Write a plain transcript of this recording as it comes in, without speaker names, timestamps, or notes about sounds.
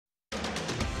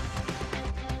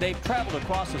They've traveled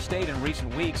across the state in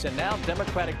recent weeks, and now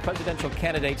Democratic presidential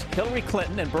candidates Hillary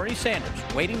Clinton and Bernie Sanders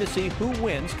waiting to see who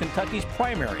wins Kentucky's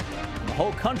primary. And the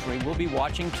whole country will be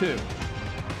watching, too.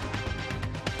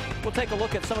 We'll take a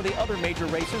look at some of the other major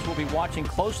races we'll be watching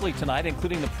closely tonight,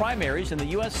 including the primaries and the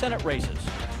U.S. Senate races.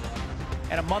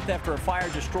 And a month after a fire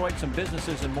destroyed some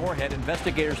businesses in Moorhead,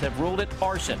 investigators have ruled it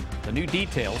arson. The new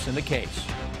details in the case.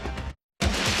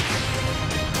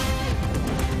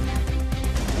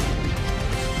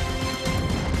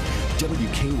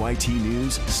 WKYT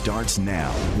News starts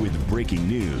now with breaking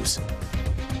news.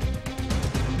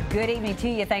 Good evening to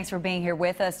you. Thanks for being here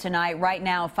with us tonight. Right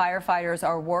now, firefighters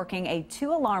are working a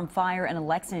 2-alarm fire in a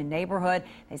Lexington neighborhood.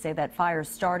 They say that fire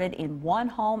started in one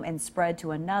home and spread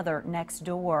to another next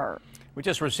door. We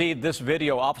just received this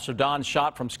video. Officer Don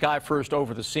shot from Sky First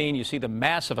over the scene. You see the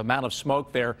massive amount of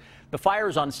smoke there. The fire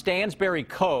is on Stansbury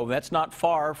Cove. That's not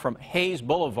far from Hayes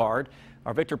Boulevard.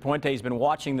 Our Victor Puente has been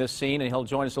watching this scene, and he'll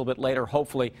join us a little bit later,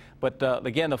 hopefully. But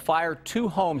again, the fire, 2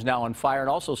 homes now on fire, and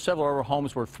also several other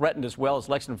homes were threatened as well, as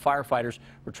Lexington firefighters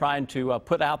were trying to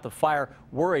put out the fire,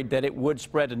 worried that it would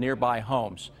spread to nearby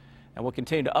homes. And we'll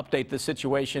continue to update this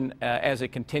situation as it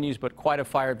continues, but quite a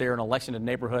fire there in a Lexington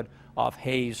neighborhood off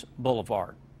Hayes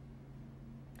Boulevard.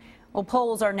 Well,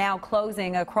 polls are now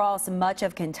closing across much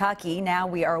of Kentucky. Now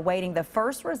we are awaiting the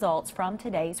first results from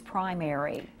today's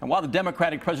primary. And while the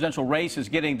Democratic presidential race is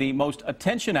getting the most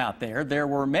attention out there, there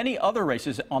were many other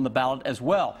races on the ballot as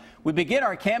well. We begin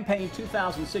our campaign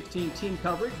 2016 team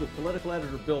coverage with political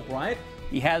editor Bill Bryant.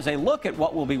 He has a look at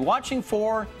what we'll be watching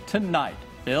for tonight.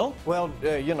 Bill? Well,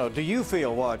 do you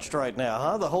feel watched right now,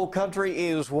 huh? The whole country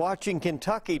is watching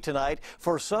Kentucky tonight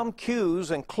for some cues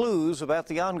and clues about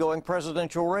the ongoing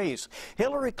presidential race.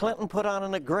 Hillary Clinton put on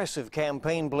an aggressive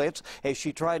campaign blitz as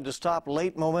she tried to stop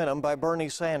late momentum by Bernie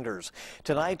Sanders.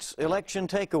 Tonight's election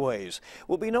takeaways.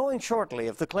 We'll be knowing shortly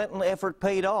if the Clinton effort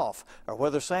paid off or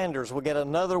whether Sanders will get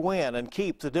another win and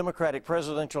keep the Democratic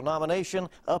presidential nomination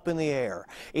up in the air.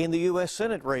 In the U.S.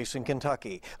 Senate race in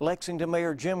Kentucky, Lexington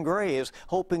Mayor Jim Gray is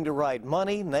hoping to ride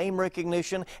money, name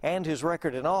recognition, and his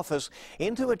record in office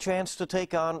into a chance to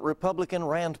take on Republican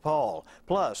Rand Paul.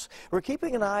 Plus, we're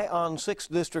keeping an eye on 6th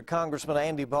District Congressman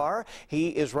Andy Barr.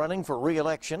 He is running for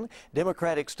re-election.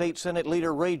 Democratic State Senate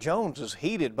Leader Ray Jones's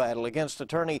heated battle against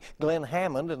attorney Glenn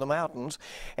Hammond in the mountains,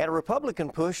 and a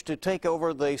Republican push to take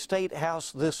over the State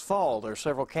House this fall. There are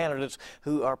several candidates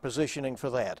who are positioning for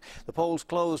that. The polls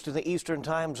closed in the Eastern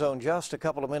Time Zone just a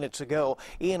couple of minutes ago.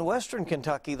 In Western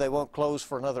Kentucky, they won't close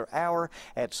for another hour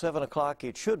at 7 o'clock.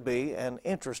 It should be an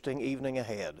interesting evening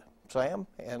ahead. Sam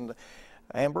and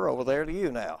Amber, over there to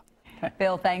you now.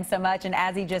 Bill, thanks so much. And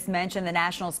as he just mentioned, the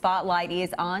national spotlight is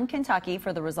on Kentucky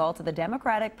for the results of the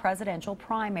Democratic presidential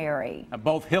primary.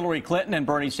 Both Hillary Clinton and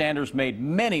Bernie Sanders made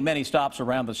many stops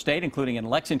around the state, including in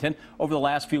Lexington, over the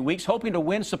last few weeks, hoping to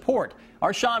win support.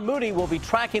 Our Sean Moody will be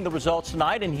tracking the results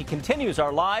tonight, and he continues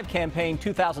our live campaign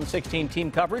 2016 team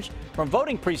coverage from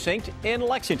voting precinct in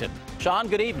Lexington. Sean,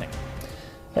 good evening.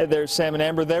 Hey there, Sam and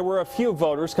Amber. There were a few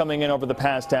voters coming in over the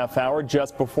past half hour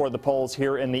just before the polls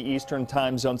here in the Eastern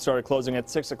Time Zone started closing at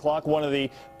 6 o'clock. One of the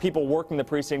people working the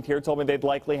precinct here told me they'd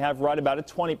likely have right about a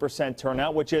 20%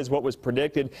 turnout, which is what was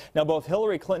predicted. Now, both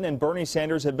Hillary Clinton and Bernie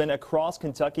Sanders have been across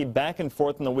Kentucky back and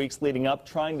forth in the weeks leading up,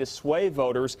 trying to sway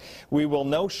voters. We will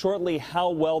know shortly how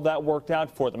well that worked out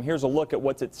for them. Here's a look at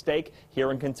what's at stake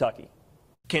here in Kentucky.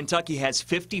 Kentucky has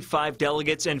 55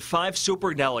 delegates and 5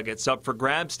 superdelegates up for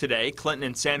grabs today. Clinton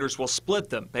and Sanders will split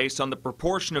them based on the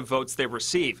proportion of votes they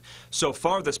receive. So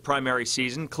far this primary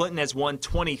season, Clinton has won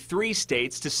 23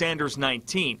 states to Sanders'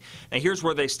 19. Now here's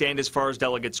where they stand as far as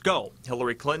delegates go.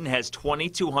 Hillary Clinton has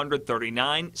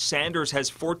 2,239. Sanders has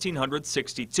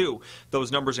 1,462.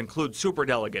 Those numbers include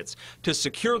superdelegates. To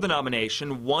secure the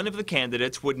nomination, one of the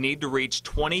candidates would need to reach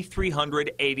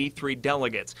 2,383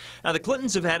 delegates. Now the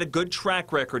Clintons have had a good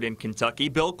track record in Kentucky.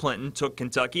 Bill Clinton took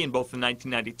Kentucky in both the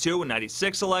 1992 and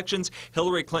 96 elections.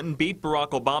 Hillary Clinton beat Barack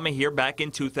Obama here back in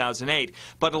 2008.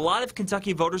 But a lot of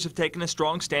Kentucky voters have taken a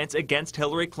strong stance against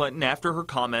Hillary Clinton after her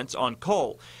comments on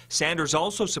coal. Sanders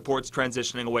also supports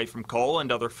transitioning away from coal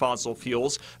and other fossil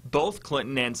fuels. Both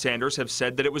Clinton and Sanders have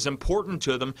said that it was important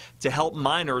to them to help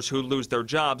miners who lose their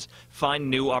jobs find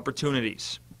new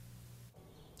opportunities.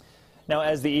 Now,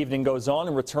 as the evening goes on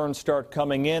and returns start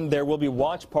coming in, there will be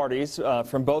watch parties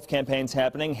from both campaigns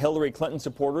happening. Hillary Clinton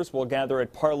supporters will gather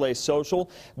at Parlay Social.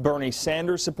 Bernie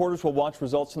Sanders supporters will watch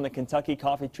results from the Kentucky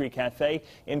Coffee Tree Cafe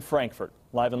in Frankfort.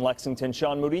 Live in Lexington,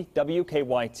 Sean Moody,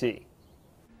 WKYT.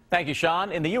 Thank you,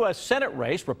 Sean. In the U.S. Senate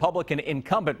race, Republican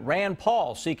incumbent Rand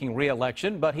Paul seeking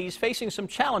re-election, but he's facing some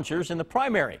challengers in the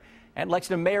primary. and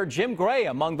Lexington Mayor Jim Gray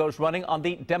among those running on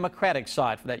the Democratic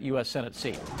side for that U.S. Senate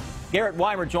seat. Garrett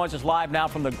Weimer joins us live now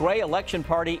from the Gray election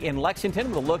party in Lexington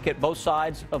with a look at both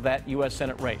sides of that U.S.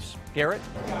 Senate race. Garrett?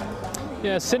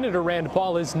 Yeah, Senator Rand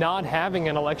Paul is not having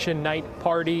an election night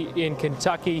party in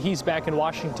Kentucky. He's back in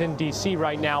Washington, D.C.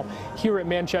 right now here at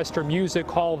Manchester Music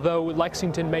Hall, though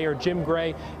Lexington Mayor Jim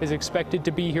Gray is expected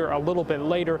to be here a little bit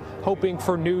later, hoping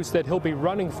for news that he'll be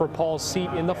running for Paul's seat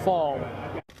in the fall.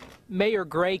 Mayor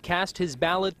Gray cast his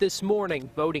ballot this morning,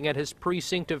 voting at his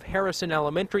precinct of Harrison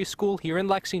Elementary School here in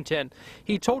Lexington.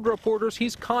 He told reporters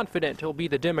he's confident he'll be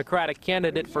the Democratic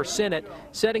candidate for Senate,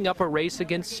 setting up a race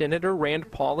against Senator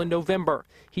Rand Paul in November.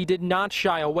 He did not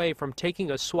shy away from taking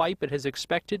a swipe at his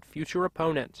expected future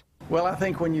opponent. Well, I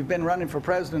think when you've been running for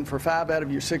president for 5 out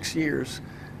of your 6 years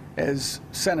as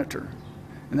senator,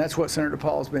 and that's what Senator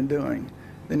Paul's been doing,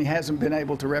 then he hasn't been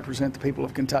able to represent the people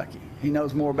of Kentucky. He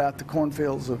knows more about the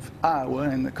cornfields of Iowa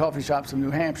and the coffee shops of New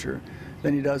Hampshire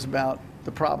than he does about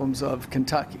the problems of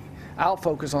Kentucky. I'll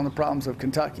focus on the problems of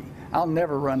Kentucky. I'll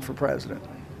never run for president.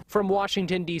 From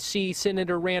Washington, D.C.,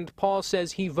 Senator Rand Paul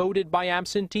says he voted by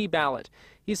absentee ballot.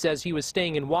 He says he was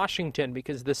staying in Washington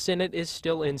because the Senate is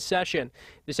still in session.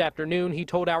 This afternoon, he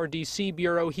told our D.C.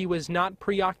 bureau he was not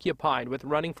preoccupied with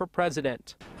running for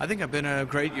president. I think I've been a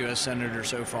great U.S. Senator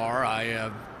so far.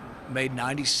 I made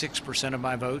 96% of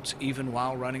my votes even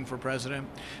while running for president.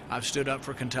 I've stood up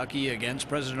for Kentucky against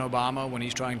President Obama when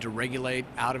he's trying to regulate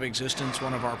out of existence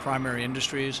one of our primary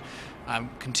industries. I'm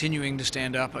continuing to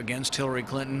stand up against Hillary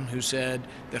Clinton, who said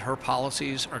that her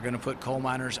policies are going to put coal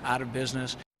miners out of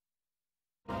business.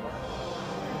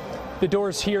 The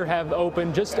doors here have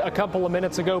opened just a couple of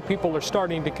minutes ago. People are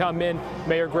starting to come in.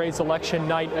 Mayor Gray's election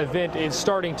night event is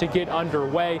starting to get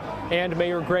underway, and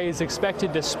Mayor Gray is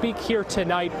expected to speak here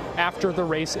tonight after the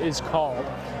race is called.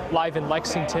 Live in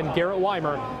Lexington, Garrett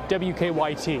Weimer,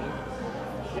 WKYT.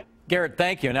 Garrett,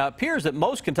 thank you. Now, it appears that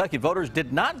most Kentucky voters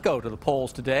did not go to the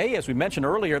polls today. As we mentioned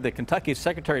earlier, the Kentucky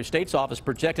Secretary of State's office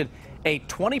projected a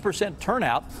 20%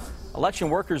 turnout. Election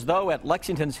workers, though, at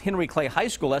Lexington's Henry Clay High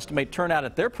School estimate turnout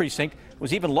at their precinct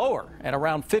was even lower, at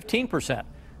around 15%.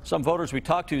 Some voters we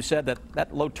talked to said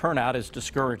that low turnout is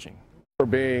discouraging. For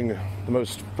being the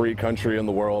most free country in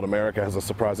the world, America has a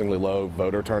surprisingly low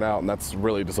voter turnout, and that's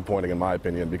really disappointing in my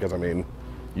opinion because, I mean,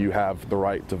 you have the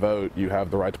right to vote, you have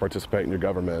the right to participate in your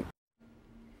government.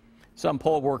 Some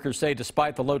poll workers say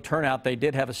despite the low turnout, they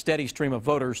did have a steady stream of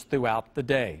voters throughout the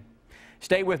day.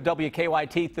 Stay with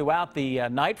WKYT throughout the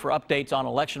night for updates on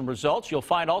election results. You'll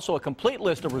find also a complete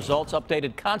list of results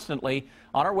updated constantly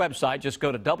on our website. Just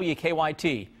go to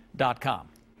WKYT.com.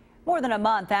 More than a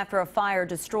month after a fire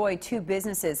destroyed 2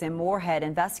 businesses in Moorhead,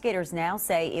 investigators now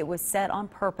say it was set on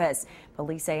purpose.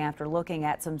 Police say after looking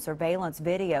at some surveillance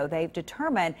video, they've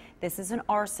determined this is an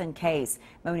arson case.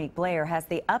 Monique Blair has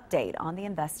the update on the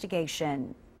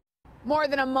investigation. More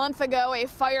than a month ago, a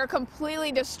fire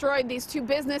completely destroyed these 2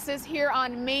 businesses here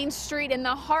on Main Street in the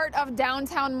heart of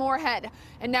downtown Moorhead.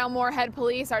 And now Moorhead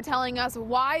police are telling us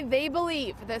why they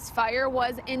believe this fire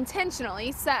was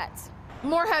intentionally set.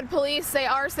 Moorhead police say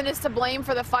arson is to blame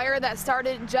for the fire that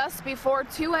started just before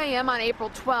 2 a.m. on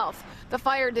April 12th. The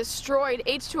fire destroyed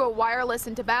H2O Wireless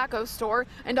and Tobacco Store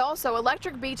and also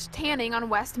Electric Beach Tanning on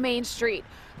West Main Street.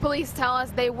 Police tell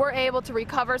us they were able to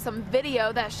recover some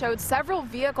video that showed several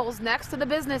vehicles next to the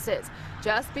businesses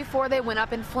just before they went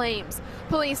up in flames.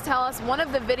 Police tell us one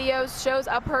of the videos shows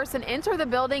a person enter the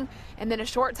building, and then a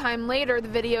short time later the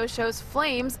video shows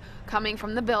flames coming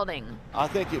from the building. I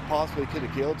think it possibly could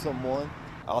have killed someone.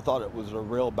 I thought it was a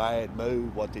real bad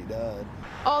move what they done.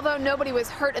 Although nobody was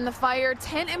hurt in the fire,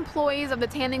 10 employees of the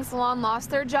tanning salon lost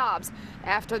their jobs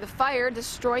after the fire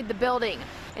destroyed the building.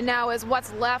 And now as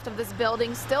what's left of this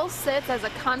building still sits as a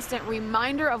constant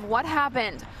reminder of what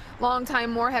happened.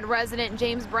 Longtime Moorhead resident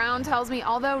James Brown tells me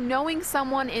although knowing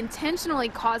someone intentionally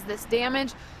caused this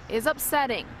damage is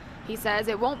upsetting, he says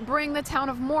it won't bring the town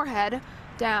of Moorhead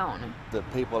down. The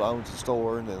people that owns the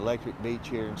store and the Electric Beach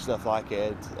here and stuff like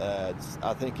that,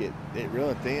 I think it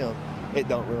ruined them. It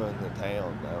don't ruin the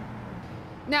town, though.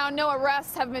 Now, no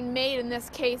arrests have been made in this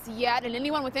case yet, and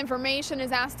anyone with information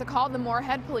is asked to call the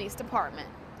Moorhead Police Department.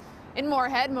 In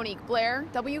Moorhead, Monique Blair,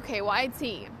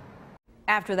 WKYT.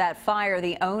 After that fire,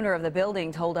 the owner of the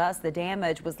building told us the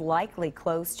damage was likely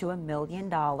close to $1 million.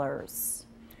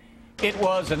 It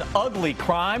was an ugly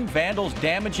crime, vandals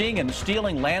damaging and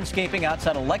stealing landscaping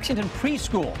outside a Lexington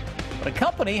preschool. But a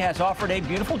company has offered a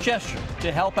beautiful gesture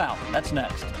to help out. That's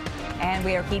next. And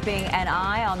we are keeping an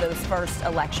eye on those first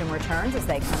election returns as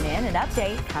they come in. An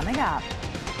update coming up.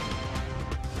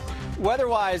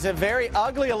 Weather-wise, a very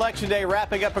ugly election day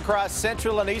wrapping up across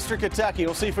central and eastern Kentucky.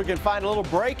 We'll see if we can find a little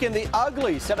break in the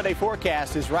ugly. 7-day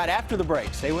forecast is right after the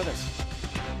break. Stay with us.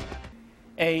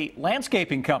 A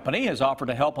landscaping company has offered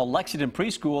to help a Lexington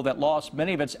preschool that lost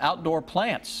many of its outdoor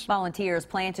plants. Volunteers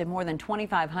planted more than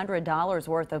 $2,500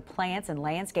 worth of plants and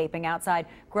landscaping outside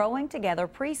Growing Together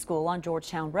Preschool on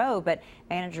Georgetown Road, but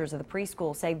managers of the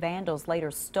preschool say vandals later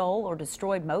stole or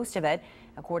destroyed most of it.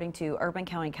 According to Urban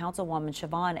County Councilwoman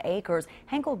Siobhan Akers,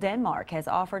 Henkel Denmark has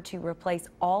offered to replace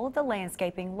all of the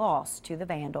landscaping lost to the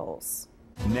vandals.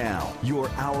 Now, your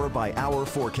hour-by-hour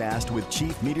forecast with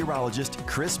Chief Meteorologist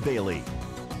Chris Bailey.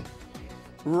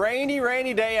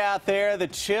 Rainy day out there. The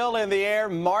chill in the air.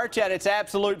 March at its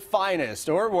absolute finest,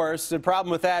 or worse. The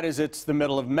problem with that is it's the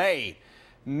middle of May.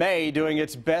 May doing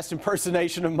its best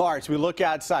impersonation of March. We look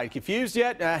outside. Confused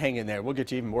yet? Hang in there. We'll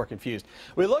get you even more confused.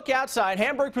 We look outside.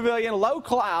 Hamburg Pavilion, low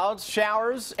clouds,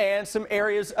 showers, and some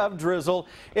areas of drizzle.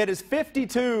 It is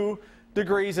 52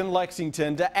 degrees in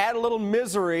Lexington. To add a little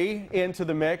misery into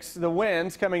the mix, the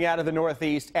winds coming out of the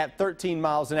northeast at 13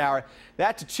 miles an hour.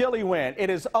 That's a chilly wind. It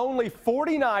is only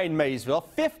 49 Maysville,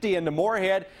 50 into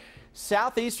Moorhead,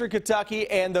 southeastern Kentucky,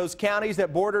 and those counties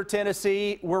that border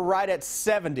Tennessee, we're right at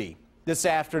 70 this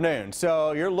afternoon.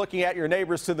 So you're looking at your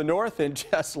neighbors to the north and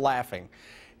just laughing.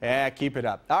 Keep it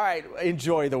up. All right,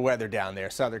 enjoy the weather down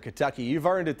there, southern Kentucky. You've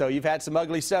earned it, though. You've had some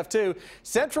ugly stuff, too.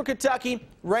 Central Kentucky,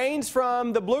 rains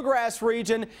from the Bluegrass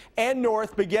region and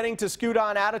north beginning to scoot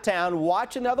on out of town.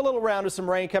 Watch another little round of some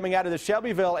rain coming out of the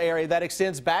Shelbyville area. That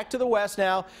extends back to the west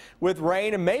now with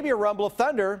rain and maybe a rumble of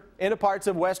thunder into parts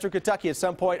of western Kentucky at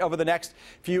some point over the next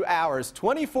few hours.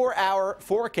 24-hour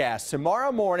forecast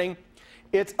tomorrow morning.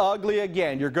 It's ugly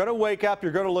again. You're going to wake up,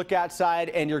 you're going to look outside,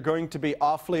 and you're going to be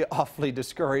awfully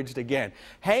discouraged again.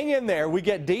 Hang in there. We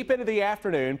get deep into the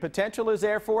afternoon. Potential is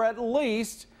there for at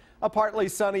least a partly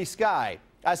sunny sky.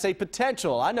 I say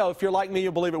potential. I know if you're like me,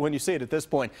 you'll believe it when you see it at this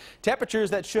point. Temperatures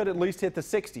that should at least hit the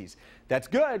 60s. That's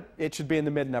good. It should be in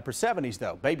the mid and upper 70s,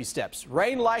 though. Baby steps.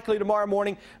 Rain likely tomorrow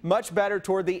morning. Much better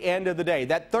toward the end of the day.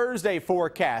 That Thursday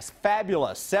forecast,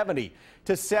 fabulous. 70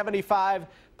 to 75.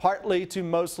 Partly to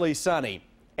mostly sunny.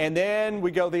 And then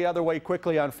we go the other way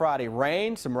quickly on Friday.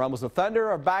 Rain, some rumbles of thunder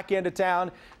are back into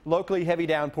town. Locally heavy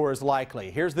downpours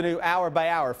likely. Here's the new hour by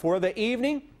hour for the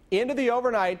evening, into the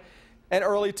overnight, and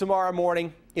early tomorrow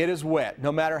morning. It is wet,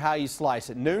 no matter how you slice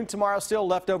it. Noon tomorrow, still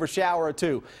leftover shower or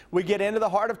two. We get into the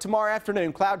heart of tomorrow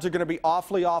afternoon. Clouds are going to be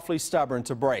awfully stubborn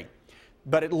to break.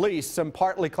 But at least some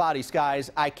partly cloudy skies.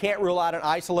 I can't rule out an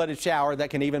isolated shower that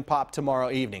can even pop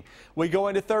tomorrow evening. We go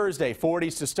into Thursday,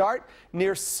 40s to start,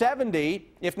 near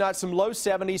 70, if not some low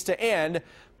 70s to end,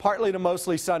 partly to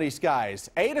mostly sunny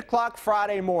skies. 8 o'clock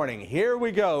Friday morning. Here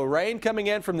we go. Rain coming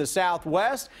in from the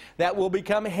southwest. That will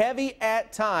become heavy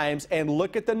at times, and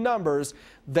look at the numbers.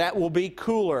 That will be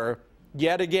cooler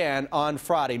yet again on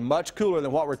Friday, much cooler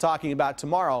than what we're talking about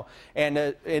tomorrow and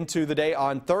into the day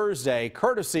on Thursday,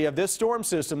 courtesy of this storm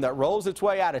system that rolls its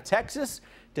way out of Texas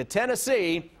to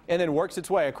Tennessee and then works its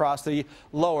way across the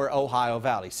lower Ohio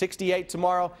Valley. 68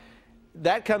 tomorrow.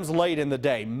 That comes late in the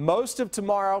day. Most of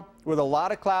tomorrow with a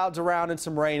lot of clouds around and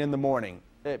some rain in the morning.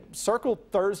 Circle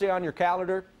Thursday on your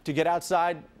calendar to get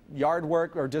outside, yard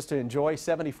work, or just to enjoy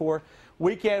 74.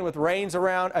 Weekend with rains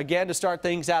around again to start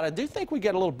things out. I do think we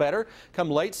get a little better come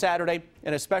late Saturday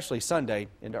and especially Sunday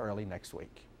into early next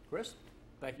week. Chris,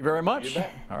 thank you very much.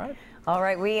 All right. All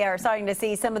right, we are starting to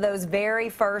see some of those very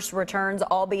first returns,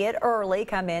 albeit early,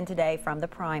 come in today from the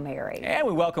primary. And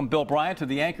we welcome Bill Bryant to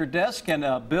the anchor desk.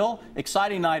 And Bill,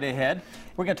 exciting night ahead.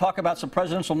 We're going to talk about some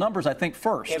presidential numbers, I think,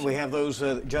 first. And we have those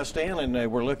just in,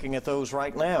 and we're looking at those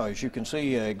right now, as you can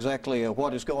see exactly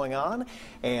what is going on.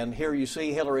 And here you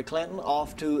see Hillary Clinton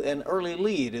off to an early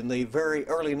lead in the very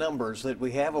early numbers that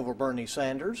we have over Bernie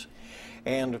Sanders.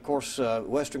 And, of course,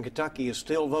 Western Kentucky is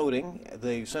still voting.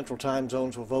 The central time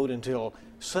zones will vote until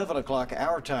 7 o'clock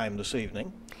our time this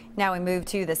evening. Now we move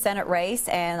to the Senate race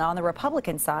and on the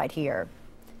Republican side here.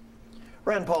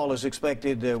 Rand Paul is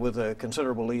expected with a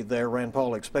considerable lead there. Rand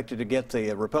Paul expected to get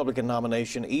the Republican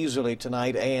nomination easily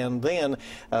tonight and then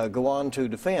go on to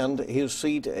defend his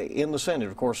seat in the Senate.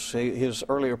 Of course, his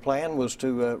earlier plan was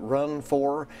to run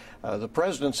for the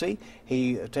presidency.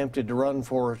 He attempted to run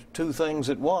for two things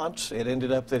at once. It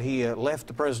ended up that he left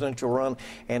the presidential run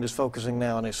and is focusing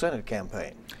now on his Senate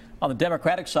campaign. On the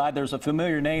Democratic side, there's a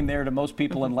familiar name there to most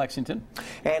people in Lexington.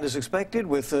 And as expected,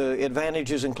 with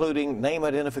advantages including name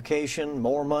identification,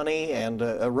 more money, and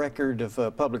a record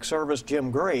of public service, Jim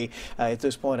Gray at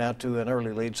this point out to an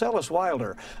early lead. Celeste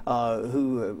Wilder,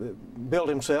 who billed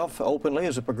himself openly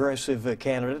as a progressive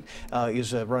candidate,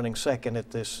 is running second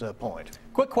at this point.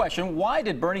 Quick question, why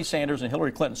did Bernie Sanders and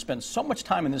Hillary Clinton spend so much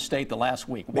time in this state the last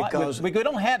week? Because we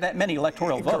don't have that many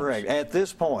electoral votes. Correct. At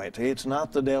this point, it's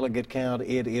not the delegate count,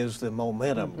 it is the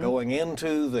momentum going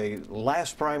into the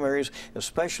last primaries,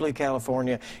 especially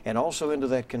California, and also into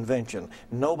that convention.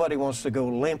 Nobody wants to go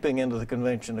limping into the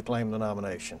convention to claim the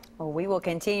nomination. Well, we will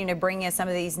continue to bring you some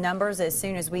of these numbers as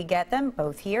soon as we get them,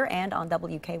 both here and on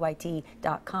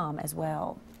WKYT.com as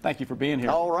well. Thank you for being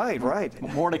here. All right, right.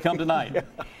 More to come tonight.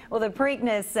 Well, the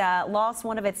Preakness lost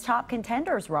one of its top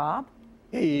contenders, Rob.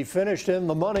 He finished in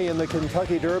the money in the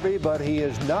Kentucky Derby, but he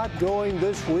is not going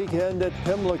this weekend at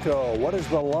Pimlico. What is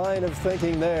the line of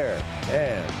thinking there?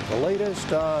 And the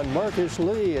latest on Marcus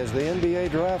Lee as the NBA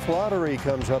Draft Lottery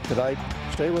comes up tonight.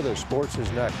 Stay with us. Sports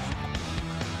is next.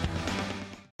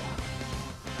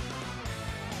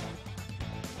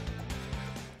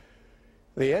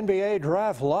 The NBA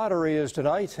Draft Lottery is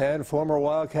tonight, and former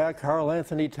Wildcat Karl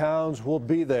Anthony Towns will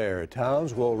be there.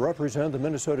 Towns will represent the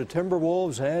Minnesota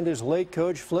Timberwolves and his late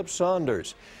coach Flip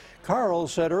Saunders. Karl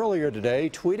said earlier today,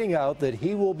 tweeting out that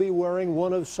he will be wearing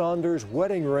one of Saunders'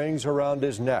 wedding rings around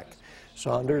his neck.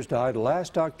 Saunders died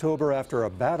last October after a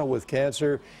battle with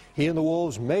cancer. He and the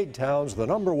Wolves made Towns the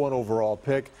 #1 overall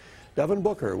pick. Devin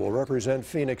Booker will represent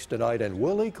Phoenix tonight, and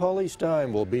Willie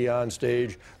Cauley-Stein will be on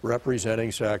stage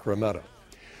representing Sacramento.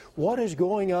 What is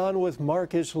going on with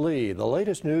Marcus Lee? The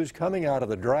latest news coming out of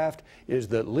the draft is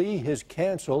that Lee has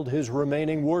canceled his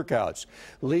remaining workouts.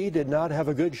 Lee did not have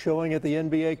a good showing at the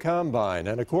NBA Combine,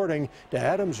 and according to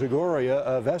Adam Zagoria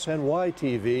of SNY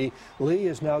TV, Lee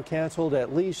has now canceled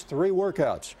at least 3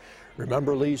 workouts.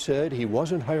 Remember, Lee said he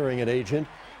wasn't hiring an agent.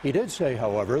 He did say,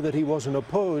 however, that he wasn't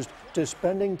opposed to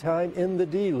spending time in the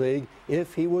D-League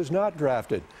if he was not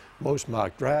drafted. Most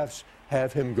mock drafts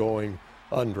have him going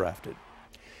undrafted.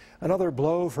 Another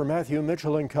blow for Matthew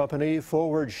Mitchell and company.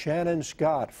 Forward Shannon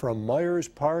Scott from Myers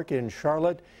Park in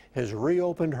Charlotte has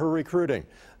reopened her recruiting.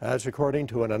 That's according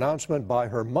to an announcement by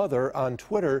her mother on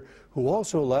Twitter, who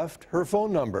also left her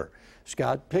phone number.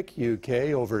 Scott picked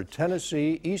UK over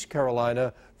Tennessee, East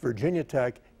Carolina, Virginia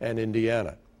Tech, and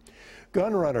Indiana.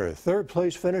 Gunrunner,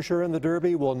 third-place finisher in the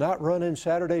Derby, will not run in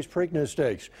Saturday's Preakness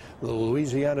Stakes. The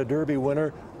Louisiana Derby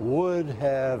winner would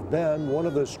have been one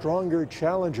of the stronger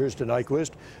challengers to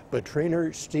Nyquist, but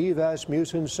trainer Steve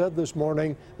Asmussen said this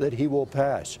morning that he will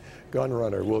pass.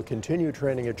 Gunrunner will continue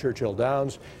training at Churchill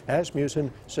Downs.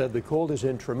 Asmussen said the colt is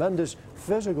in tremendous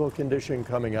physical condition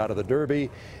coming out of the Derby,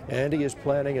 and he is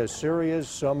planning a serious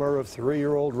summer of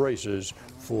 3-year-old races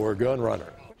for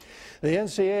Gunrunner. The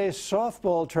NCAA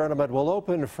softball tournament will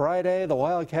open Friday. The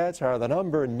Wildcats are the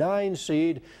 #9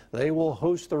 seed. They will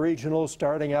host the regionals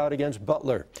starting out against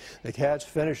Butler. The Cats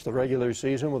finished the regular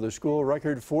season with a school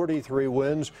record 43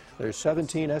 wins. There's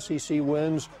 17 SEC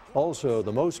wins, also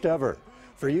the most ever.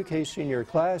 For UK senior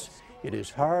class, it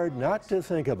is hard not to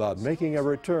think about making a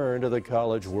return to the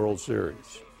College World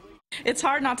Series. It's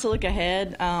hard not to look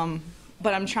ahead,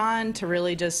 but I'm trying to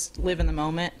really just live in the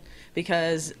moment,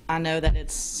 because I know that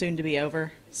it's soon to be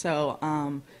over. So,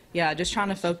 yeah, just trying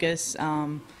to focus,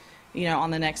 on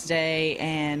the next day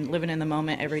and living in the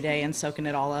moment every day and soaking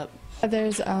it all up.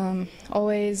 There's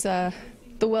always the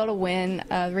will to win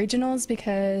regionals,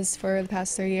 because for the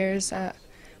past 3 years,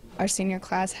 our senior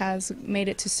class has made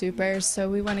it to supers, so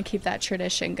we want to keep that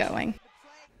tradition going.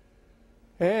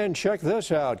 And check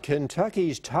this out.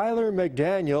 Kentucky's Tyler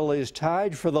McDaniel is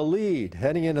tied for the lead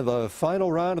heading into the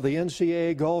final round of the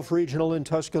NCAA Golf Regional in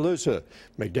Tuscaloosa.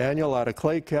 McDaniel out of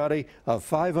Clay County, a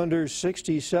 5 under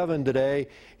 67 today.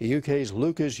 UK's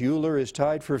Lucas Euler is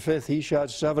tied for 5th. He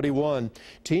shot 71.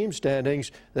 Team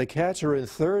standings, the Cats are in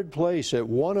 3rd place at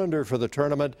 1 under for the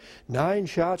tournament, 9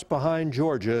 shots behind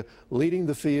Georgia, leading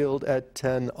the field at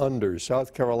 10 under.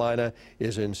 South Carolina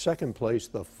is in 2nd place.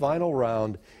 The final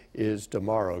round is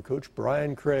tomorrow. Coach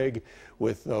Brian Craig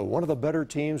with one of the better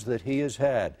teams that he has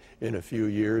had in a few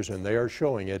years, and they are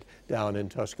showing it down in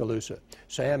Tuscaloosa.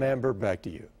 Sam Amber, back to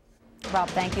you. Rob,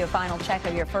 thank you. A final check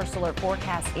of your First Alert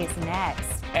forecast is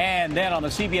next. And then on the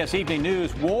CBS Evening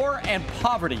News, war and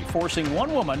poverty forcing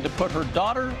one woman to put her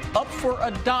daughter up for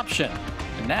adoption.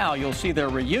 And now you'll see their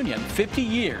reunion 50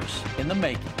 years in the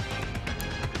making.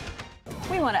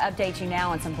 We want to update you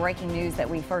now on some breaking news that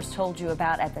we first told you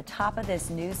about at the top of this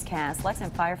newscast.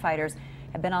 Lexington firefighters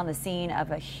have been on the scene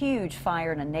of a huge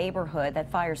fire in a neighborhood. That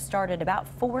fire started about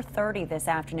 4:30 this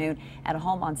afternoon at a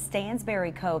home on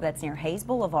Stansbury Cove that's near Hayes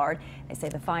Boulevard. They say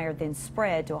the fire then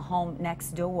spread to a home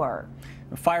next door.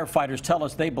 Firefighters tell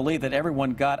us they believe that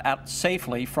everyone got out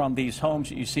safely from these homes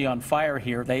that you see on fire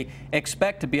here. They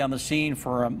expect to be on the scene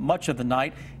for much of the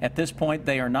night. At this point,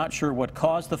 they are not sure what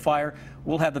caused the fire.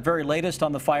 We'll have the very latest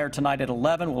on the fire tonight at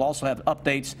 11. We'll also have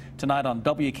updates tonight on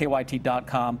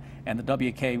WKYT.com and the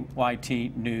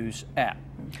WKYT News app.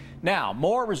 Now,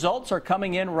 more results are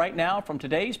coming in right now from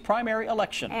today's primary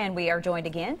election. And we are joined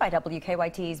again by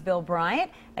WKYT's Bill Bryant,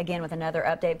 again with another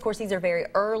update. Of course, these are very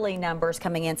early numbers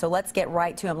coming in, so let's get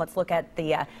right to them. Let's look at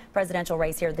the presidential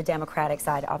race here, the Democratic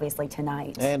side, obviously,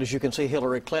 tonight. And as you can see,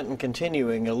 Hillary Clinton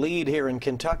continuing a lead here in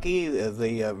Kentucky.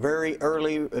 The very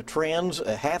early trends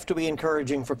have to be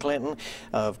encouraging for Clinton.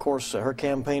 Of course, her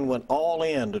campaign went all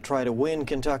in to try to win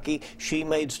Kentucky. She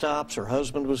made stops. Her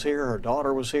husband was here. Her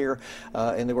daughter was here,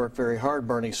 and they worked very hard.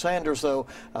 Bernie Sanders, though,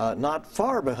 not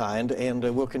far behind, and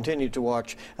we'll continue to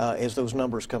watch as those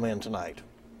numbers come in tonight.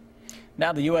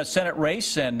 Now the U.S. Senate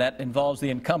race, and that involves the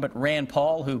incumbent Rand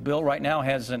Paul, who, Bill, right now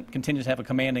continues to have a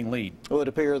commanding lead. It would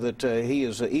appear that he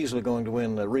is easily going to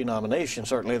win the renomination,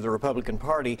 certainly of the Republican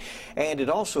Party. And it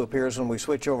also appears, when we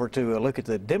switch over to look at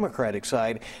the Democratic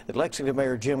side, that Lexington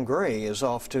Mayor Jim Gray is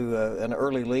off to an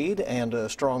early lead and a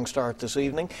strong start this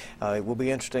evening. It will be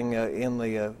interesting in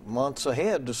the months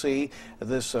ahead to see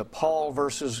this Paul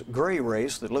versus Gray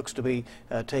race that looks to be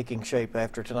taking shape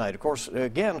after tonight. Of course,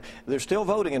 again, they're still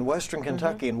voting in Western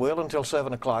Kentucky and will until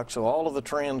 7 o'clock, so all of the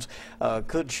trends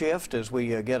could shift as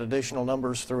we get additional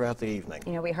numbers throughout the evening.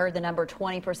 You know, we heard the number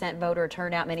 20% voter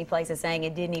turnout, many places saying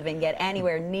it didn't even get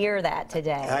anywhere near that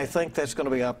today. I think that's going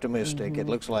to be optimistic. It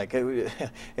looks like,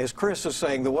 as Chris is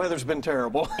saying, the weather's been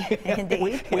terrible.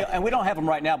 Indeed. And we don't have them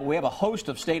right now, but we have a host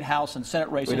of state house and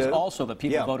Senate races also that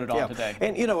people voted on today.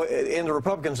 And you know, and the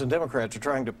Republicans and Democrats are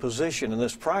trying to position in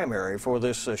this primary for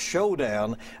this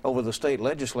showdown over the state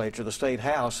legislature, the state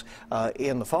house,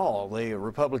 in the fall. The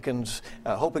Republicans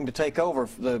hoping to take over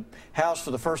the House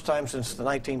for the first time since the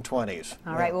 1920s.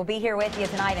 All right, we'll be here with you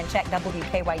tonight, and check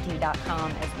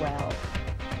WKYT.com as well.